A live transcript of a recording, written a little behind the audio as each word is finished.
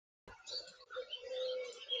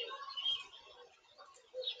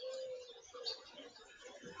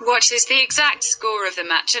What is the exact score of the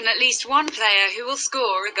match and at least one player who will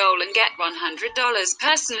score a goal and get $100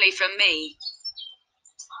 personally from me?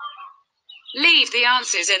 Leave the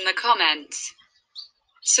answers in the comments.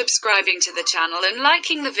 Subscribing to the channel and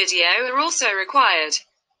liking the video are also required.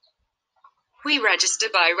 We register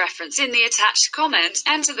by reference in the attached comment.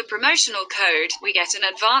 Enter the promotional code. We get an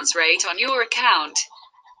advance rate on your account.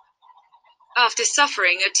 After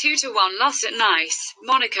suffering a 2-1 loss at Nice,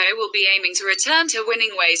 Monaco will be aiming to return to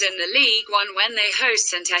winning ways in the Ligue 1 when they host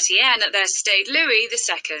Saint Etienne at their Stade Louis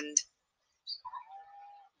II.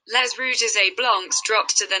 Les Rouges et Blancs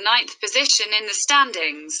dropped to the 9th position in the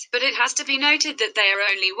standings, but it has to be noted that they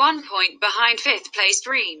are only 1 point behind 5th-placed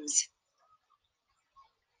Reims.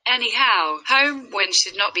 Anyhow, home win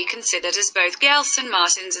should not be considered as both Gelson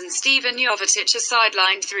Martins and Stevan Jovetic are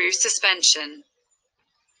sidelined through suspension.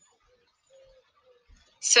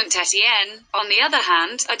 Saint Etienne, on the other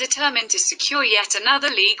hand, are determined to secure yet another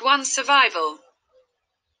Ligue 1 survival.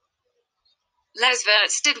 Les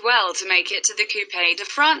Verts did well to make it to the Coupe de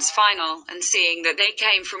France final, and seeing that they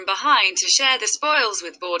came from behind to share the spoils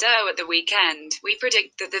with Bordeaux at the weekend, we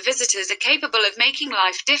predict that the visitors are capable of making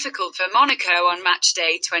life difficult for Monaco on match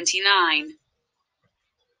day 29.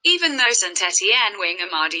 Even though Saint Etienne winger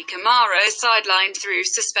Amadi Camara is sidelined through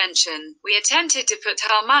suspension, we attempted to put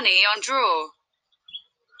our money on draw.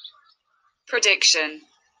 Prediction: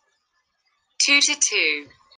 2-2.